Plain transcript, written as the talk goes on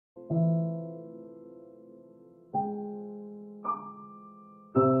Hey,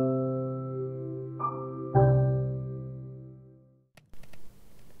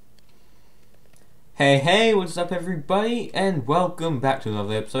 what's up everybody, and welcome back to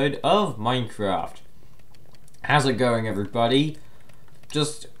another episode of Minecraft. How's it going, everybody?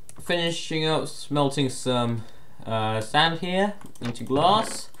 Just finishing up smelting some sand here into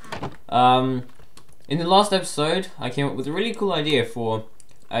glass. In the last episode, I came up with a really cool idea for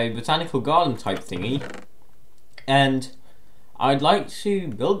a botanical garden type thingy, and I'd like to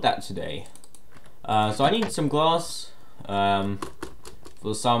build that today. So I need some glass for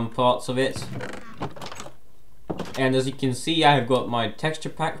some parts of it. And as you can see, I have got my texture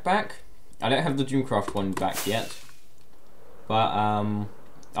pack back. I don't have the Dreamcraft one back yet, but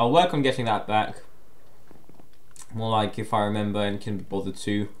I'll work on getting that back. More like if I remember and can be bothered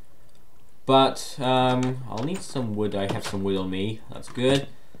to. But I'll need some wood. I have some wood on me. That's good.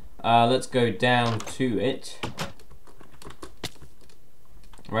 Let's go down to it.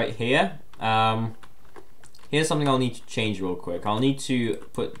 Right here. Here's something I'll need to change real quick. I'll need to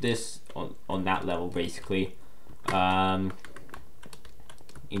put this on that level, basically. Need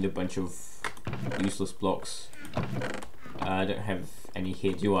a bunch of useless blocks. I don't have any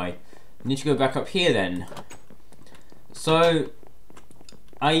here, do I? I need to go back up here then. So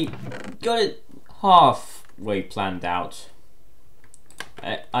I got it halfway planned out.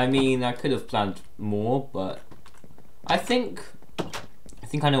 I mean, I could have planned more, but I think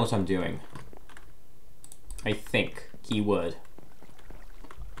I know what I'm doing. I think. Keyword.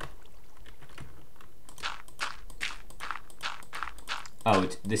 Oh,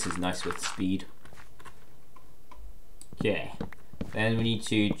 this is nice with speed. Okay. Then we need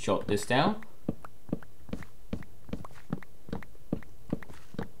to chop this down.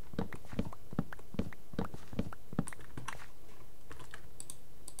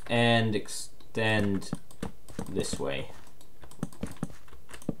 And extend this way.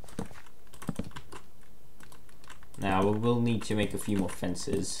 Now we'll need to make a few more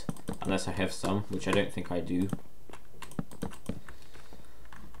fences, unless I have some, which I don't think I do.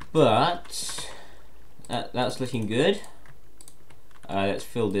 But that's looking good. Let's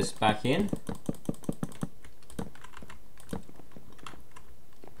fill this back in.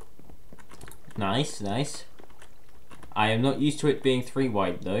 Nice, nice. I am not used to it being 3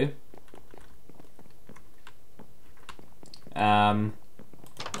 wide though.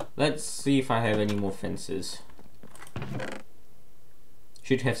 Let's see if I have any more fences.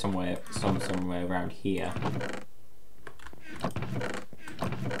 Should have somewhere around here.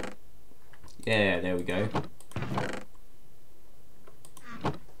 Yeah, there we go.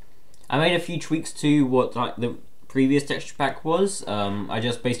 I made a few tweaks to what the previous texture pack was. I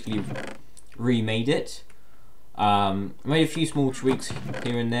just basically remade it. Made a few small tweaks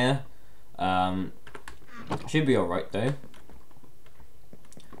here and there. Should be alright though.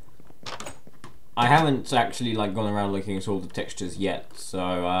 I haven't actually gone around looking at all the textures yet,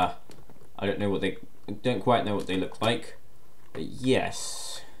 so I don't quite know what they look like. But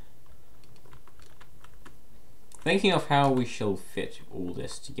yes. Thinking of how we shall fit all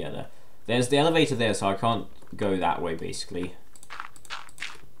this together. There's the elevator there, so I can't go that way basically.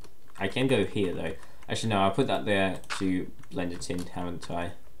 I can go here though. Actually no, I'll put that there to blend it in, haven't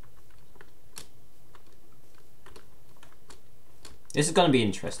I? This is gonna be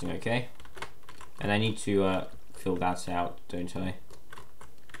interesting, okay? And I need to fill that out, don't I?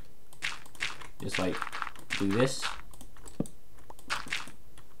 Just do this.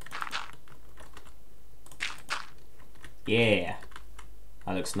 Yeah,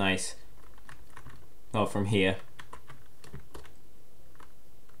 that looks nice. Well, from here.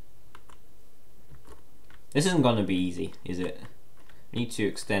 This isn't gonna be easy, is it? I need to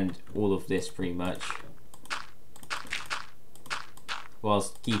extend all of this pretty much,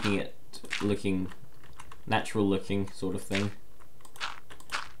 whilst keeping it looking natural looking, sort of thing.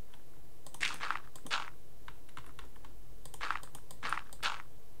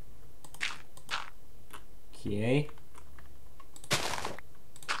 Okay.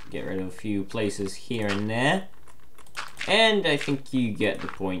 Get rid of a few places here and there. And I think you get the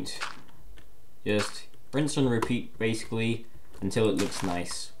point. Just rinse and repeat basically until it looks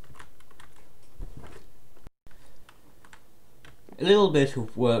nice. A little bit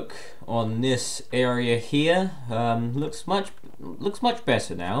of work on this area here. Looks much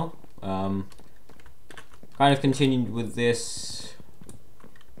better now. Kind of continued with this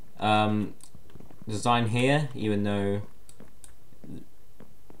design here, even though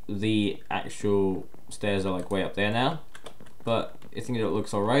the actual stairs are way up there now. But I think it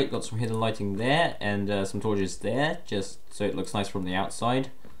looks alright. Got some hidden lighting there and some torches there, just so it looks nice from the outside.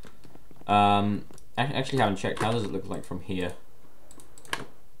 I actually haven't checked. How does it look like from here?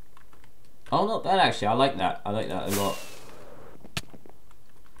 Oh, not bad actually. I like that. I like that a lot.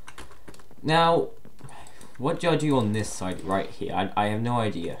 Now, what do I do on this side right here? I have no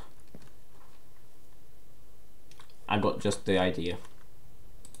idea. I got just the idea.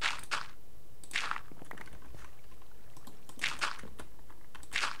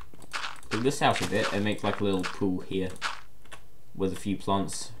 Take this out a bit and make like a little pool here with a few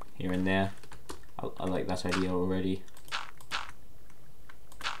plants here and there. I like that idea already.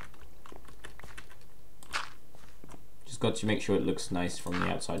 Just got to make sure it looks nice from the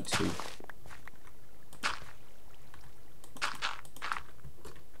outside too.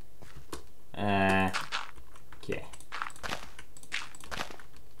 Okay.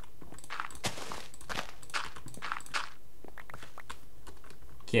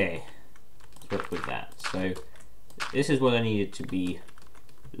 Okay, let's work with that. So this is what I need it to be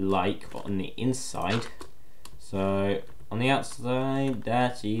like on the inside. So on the outside,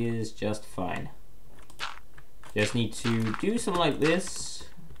 that is just fine. Just need to do something like this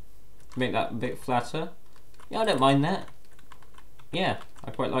to make that a bit flatter. Yeah, I don't mind that. Yeah,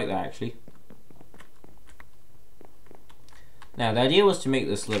 I quite like that actually. Now the idea was to make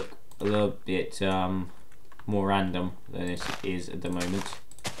this look a little bit more random than it is at the moment.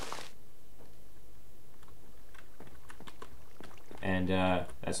 And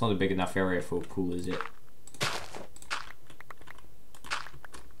that's not a big enough area for a pool, is it?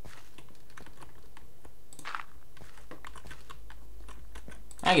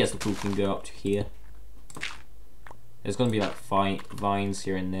 I guess the pool can go up to here. There's going to be like vines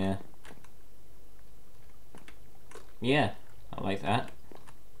here and there. Yeah, I like that.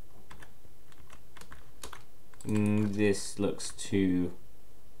 This looks too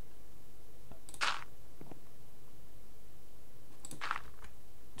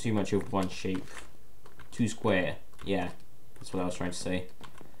much of one shape. Too square. Yeah, that's what I was trying to say.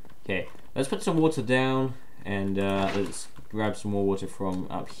 Okay, let's put some water down and let's grab some more water from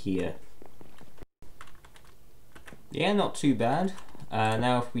up here. Yeah, not too bad.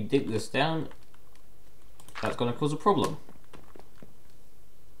 Now if we dig this down, that's going to cause a problem.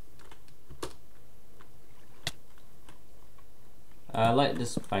 Light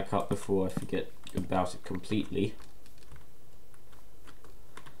this back up before I forget about it completely.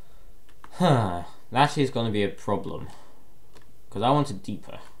 That is going to be a problem, because I want it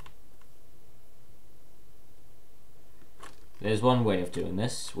deeper. There's one way of doing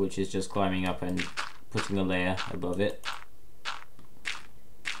this, which is just climbing up and putting a layer above it.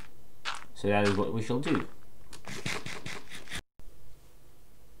 So that is what we shall do.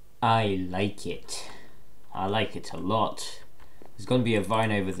 I like it. I like it a lot. There's going to be a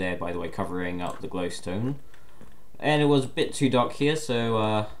vine over there, by the way, covering up the glowstone. And it was a bit too dark here,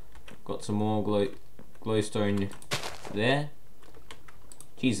 so got some more glowstone there.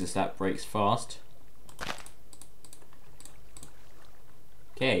 Jesus, that breaks fast.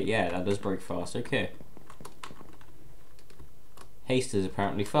 Okay, yeah, that does break fast. Okay. Haste is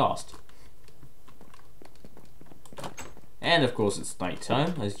apparently fast. And of course it's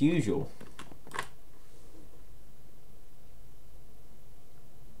nighttime, as usual.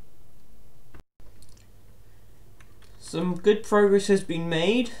 Some good progress has been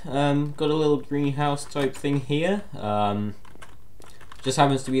made. Got a little greenhouse type thing here. Just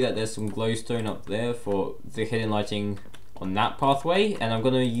happens to be that there's some glowstone up there for the hidden lighting on that pathway, and I'm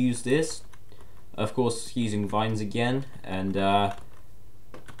going to use this, of course using vines again, and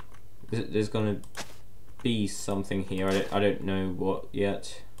there's going to be something here. I don't know what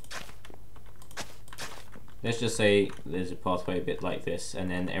yet. Let's just say there's a pathway a bit like this,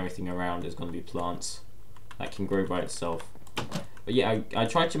 and then everything around is going to be plants that can grow by itself. But yeah, I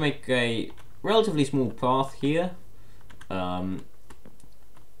tried to make a relatively small path here.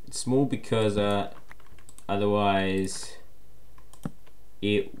 It's small because otherwise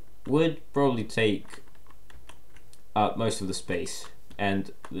it would probably take up most of the space,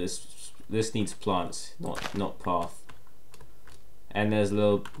 and this needs plants, not path. And there's a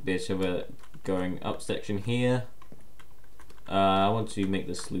little bit of a going up section here. I want to make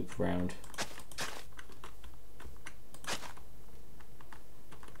this loop around.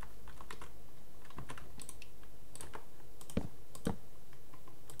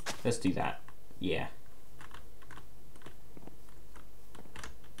 Let's do that. Yeah.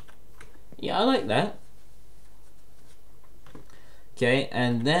 Yeah, I like that. Okay,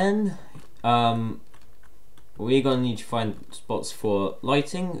 and then we're gonna need to find spots for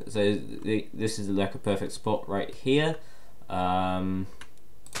lighting. So this is like a perfect spot right here. My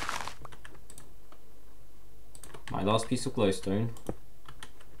last piece of glowstone.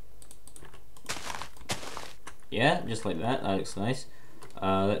 Yeah, just like that. That looks nice.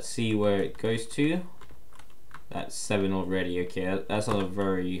 Let's see where it goes to. That's 7 already. Okay, that's on a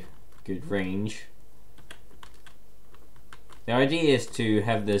very good range. The idea is to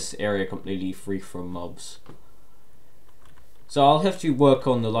have this area completely free from mobs. So I'll have to work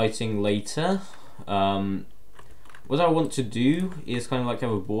on the lighting later. What I want to do is kind of like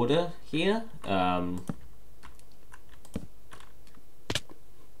have a border here.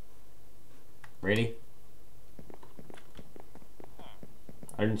 Really?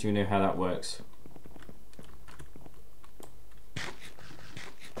 I don't even know how that works.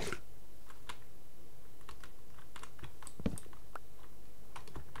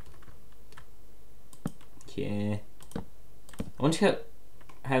 Okay. I want to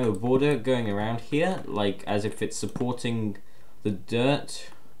have a border going around here, like as if it's supporting the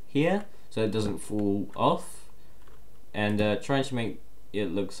dirt here, so it doesn't fall off, and trying to make it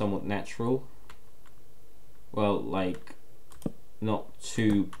look somewhat natural. Well, like not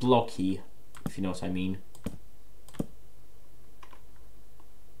too blocky, if you know what I mean.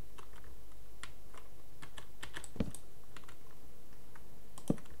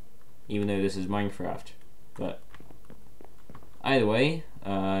 Even though this is Minecraft, but either way,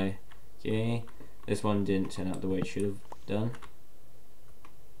 okay, this one didn't turn out the way it should have done.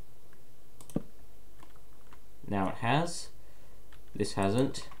 Now it has. This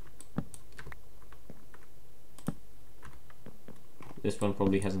hasn't. This one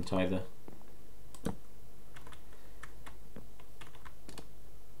probably hasn't either.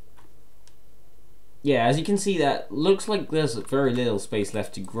 Yeah, as you can see, that looks like there's very little space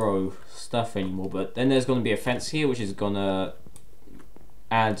left to grow stuff anymore, but then there's going to be a fence here which is going to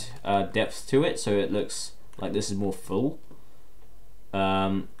add depth to it, so it looks like this is more full.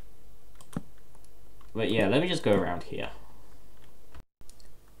 But yeah, let me just go around here.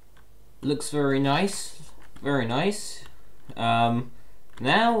 Looks very nice, very nice.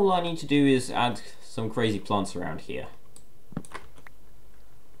 Now all I need to do is add some crazy plants around here.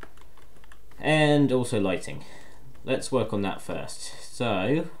 And also lighting. Let's work on that first.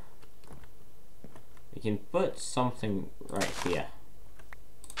 So we can put something right here.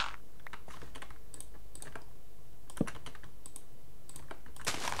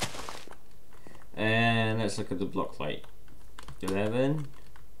 And let's look at the block light. 11,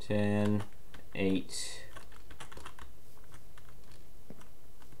 10, 8,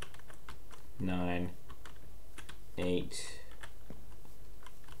 9, 8,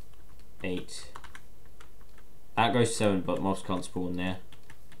 8. That goes 7, but mobs can't spawn there.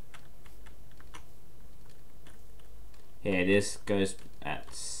 Here, this goes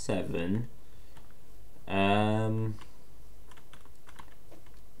at 7.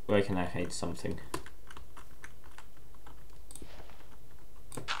 Where can I hide something?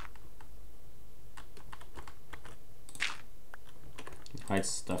 Hide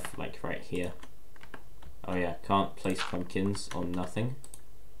stuff like right here. Oh yeah, can't place pumpkins on nothing.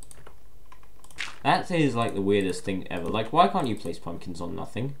 That is like the weirdest thing ever. Like, why can't you place pumpkins on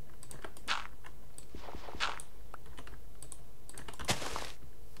nothing?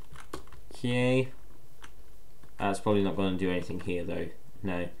 Okay. That's probably not going to do anything here though.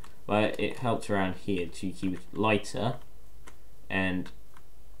 No. But it helps around here to keep it lighter. And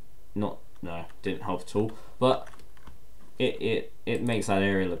no, didn't help at all. But it makes that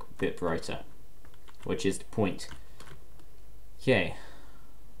area look a bit brighter. Which is the point. Okay.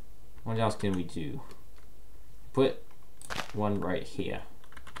 What else can we do? Put one right here.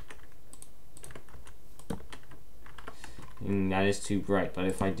 That is too bright, but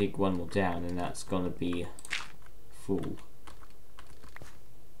if I dig one more down, then that's gonna be full.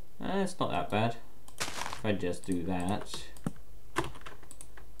 It's not that bad. If I just do that.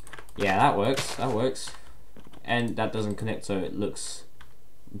 Yeah, that works. That works. And that doesn't connect, so it looks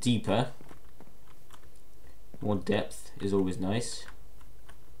deeper. More depth is always nice.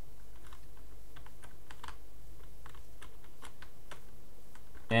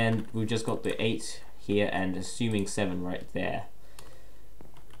 And we've just got the 8 here and assuming 7 right there.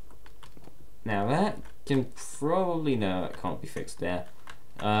 Now that can probably, no, it can't be fixed there.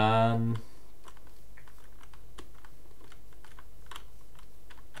 Well,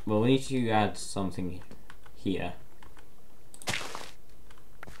 we need to add something here.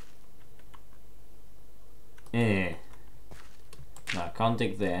 No, I can't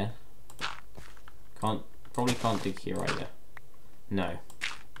dig there. Probably can't dig here either. No.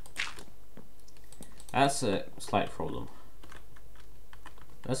 That's a slight problem.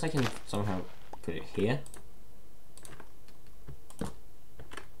 Unless I can somehow put it here.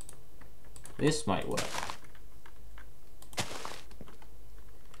 This might work.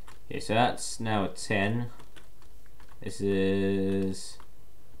 Okay, so that's now a 10. This is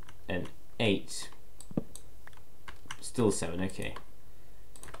an 8. Still 7, okay.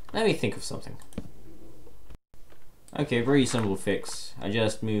 Let me think of something. Okay, very simple fix. I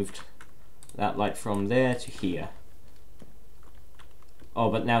just moved that light from there to here.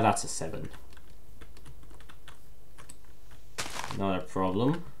 Oh, but now that's a 7. Not a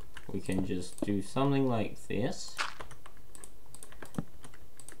problem. We can just do something like this.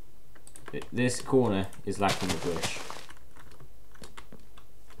 This corner is lacking a bush.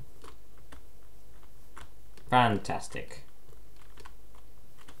 Fantastic.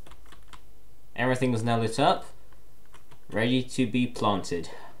 Everything is now lit up, ready to be planted.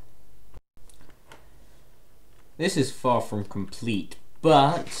 This is far from complete,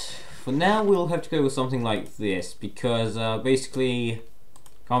 but for now we'll have to go with something like this, because basically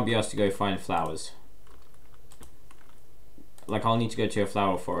can't be asked to go find flowers. Like, I'll need to go to a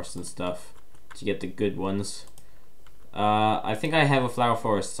flower forest and stuff to get the good ones. I think I have a flower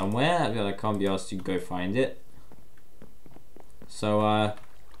forest somewhere, but I can't be asked to go find it. So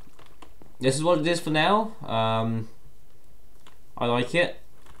this is what it is for now. I like it.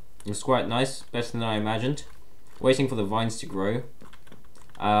 It's quite nice, better than I imagined. Waiting for the vines to grow.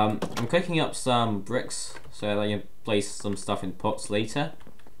 I'm cooking up some bricks so that I can place some stuff in pots later.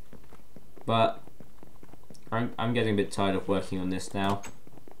 But I'm getting a bit tired of working on this now.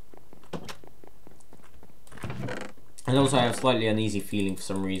 And also I have slightly uneasy feeling for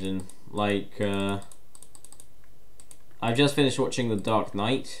some reason. Like, I've just finished watching The Dark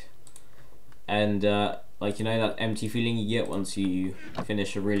Knight. And, like, you know that empty feeling you get once you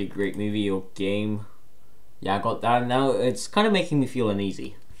finish a really great movie or game? Yeah, I got that. Now it's kind of making me feel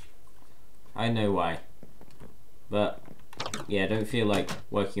uneasy. I know why. But, yeah, I don't feel like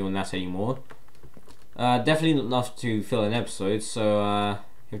working on that anymore. Definitely not enough to fill an episode, so I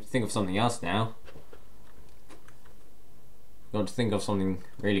have to think of something else now. Got to think of something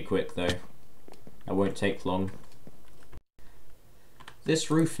really quick though. That won't take long. This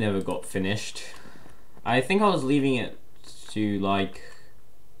roof never got finished. I think I was leaving it to like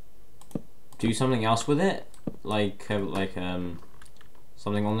do something else with it, like have like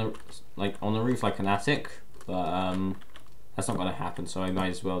something on the roof, like an attic. But that's not gonna happen, so I might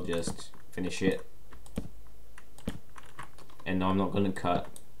as well just finish it. And no, I'm not gonna cut.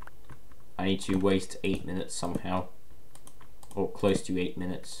 I need to waste 8 minutes somehow, or close to 8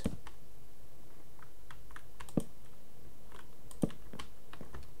 minutes.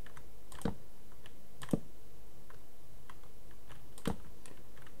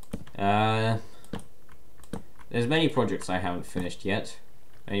 There's many projects I haven't finished yet.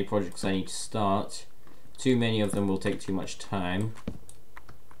 Many projects I need to start. Too many of them will take too much time.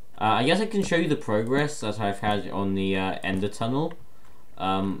 I guess I can show you the progress that I've had on the Ender Tunnel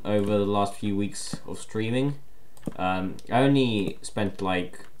over the last few weeks of streaming. I only spent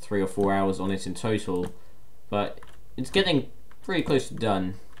like 3 or 4 hours on it in total, but it's getting pretty close to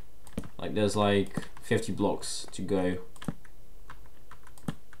done. Like, there's like 50 blocks to go.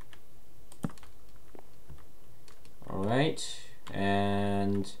 Alright,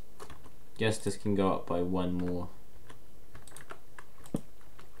 and guess this can go up by 1 more.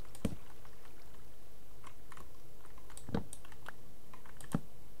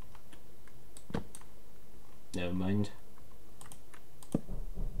 Never mind.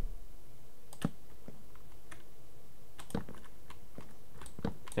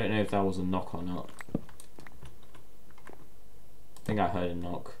 Don't know if that was a knock or not. I think I heard a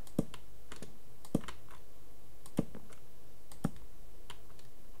knock.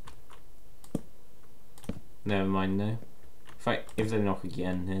 Never mind though. If they knock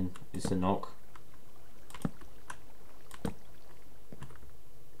again, then it's a knock.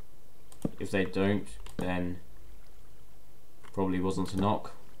 If they don't, then probably wasn't a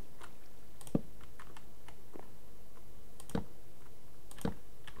knock.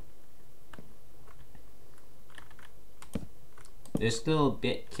 This little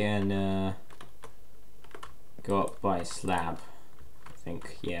bit can go up by a slab, I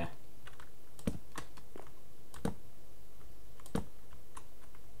think, yeah.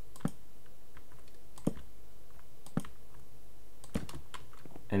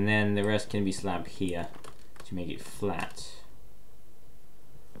 And then the rest can be slabbed here to make it flat.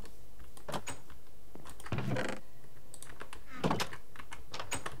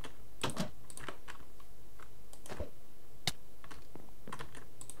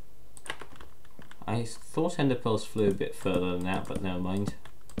 I thought ender pearls flew a bit further than that, but never mind.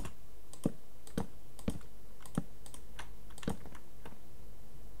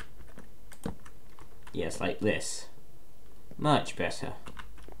 Yes, like this. Much better.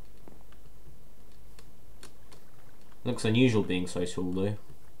 Looks unusual being so tall though.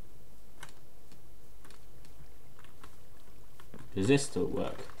 Does this still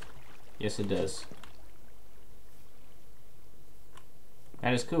work? Yes, it does.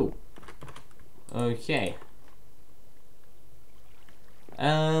 That is cool. Okay.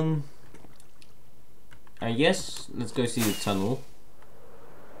 I guess let's go see the tunnel.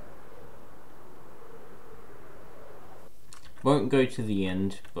 Won't go to the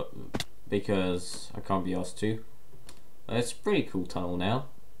end, but because I can't be asked to. It's a pretty cool tunnel now.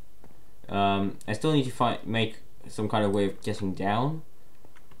 I still need to make some kind of way of getting down,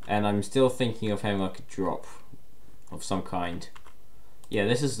 and I'm still thinking of having like a drop of some kind. Yeah,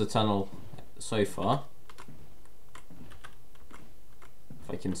 this is the tunnel so far. If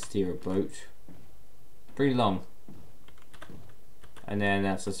I can steer a boat. Pretty long. And then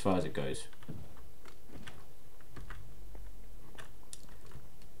that's as far as it goes.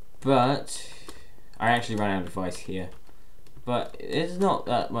 But I actually ran out of ice here. But it's not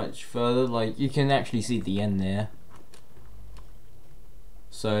that much further, like you can actually see the end there.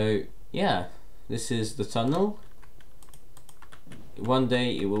 So yeah, this is the tunnel. One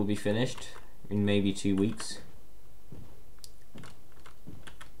day it will be finished, in maybe 2 weeks.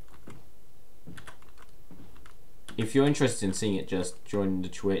 If you're interested in seeing it, just join the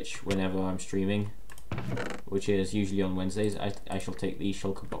Twitch whenever I'm streaming, which is usually on Wednesdays. I shall take these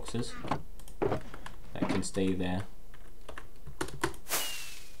shulker boxes that can stay there.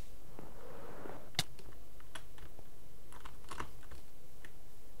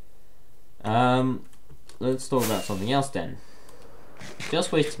 Let's talk about something else then.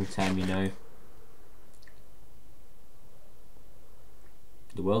 Just wasting time, you know.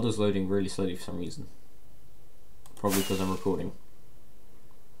 The world is loading really slowly for some reason. Probably because I'm recording.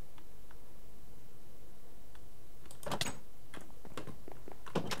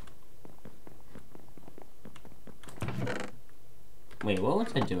 Wait, what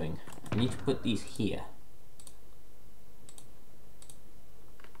was I doing? I need to put these here.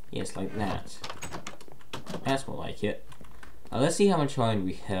 Yes, like that. That's more like it. Let's see how much iron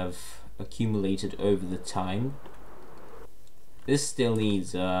we have accumulated over the time. This still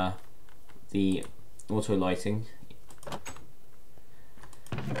needs the auto lighting.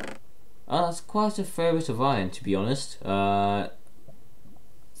 That's quite a fair bit of iron, to be honest.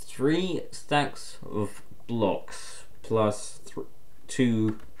 3 stacks of blocks plus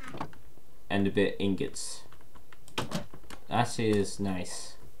 2 and a bit ingots. That is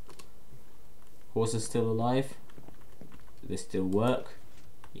nice. Horse is still alive. Does this still work?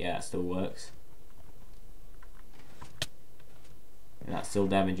 Yeah, it still works. And that still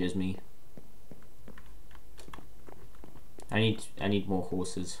damages me. I need more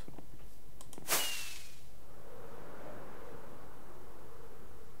horses.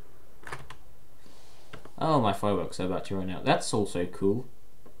 Oh, my fireworks are about to run out. That's also cool.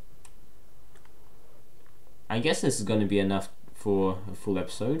 I guess this is going to be enough for a full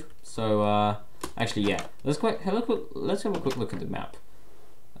episode. So, actually, yeah. Let's have a quick look at the map.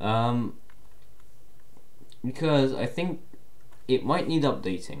 Because I think it might need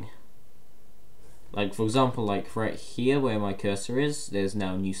updating. Like, for example, like right here where my cursor is, there's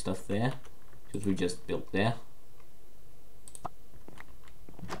now new stuff there, because we just built there.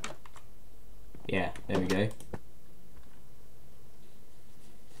 Yeah, there we go.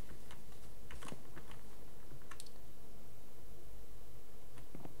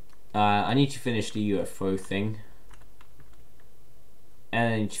 I need to finish the UFO thing,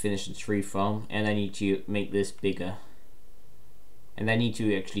 and I need to finish the tree farm, and I need to make this bigger. And I need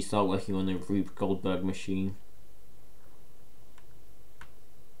to actually start working on the Rube Goldberg machine.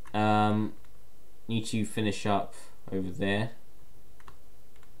 Need to finish up over there.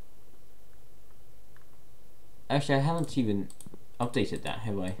 Actually, I haven't even updated that,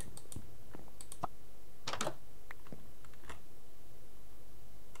 have I?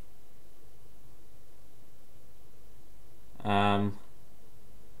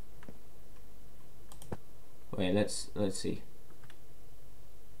 Wait, let's see.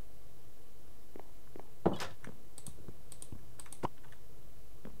 I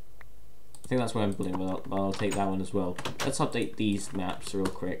think that's what I'm building, but I'll take that one as well. Let's update these maps real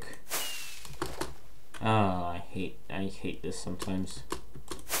quick. Oh, I hate this sometimes.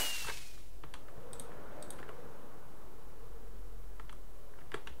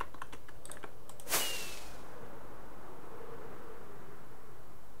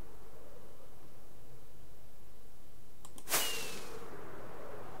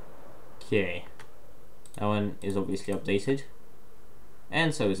 Okay, that one is obviously updated,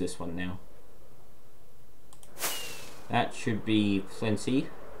 and so is this one now. That should be plenty,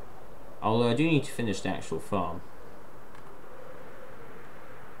 although I do need to finish the actual farm.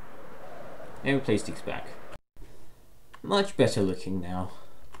 Maybe place these back. Much better looking now.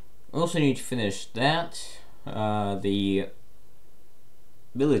 Also need to finish that. The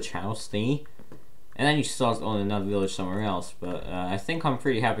village house thingy. And then you start on another village somewhere else. But I think I'm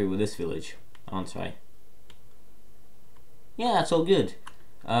pretty happy with this village, aren't I? Yeah, it's all good.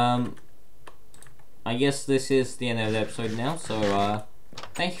 I guess this is the end of the episode now, so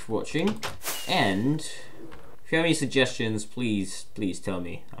thank you for watching, and if you have any suggestions, please tell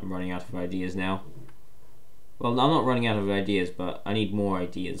me. I'm running out of ideas now. Well, I'm not running out of ideas, but I need more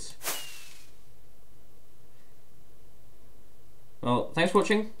ideas. Well, thanks for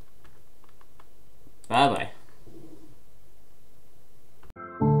watching. Bye bye.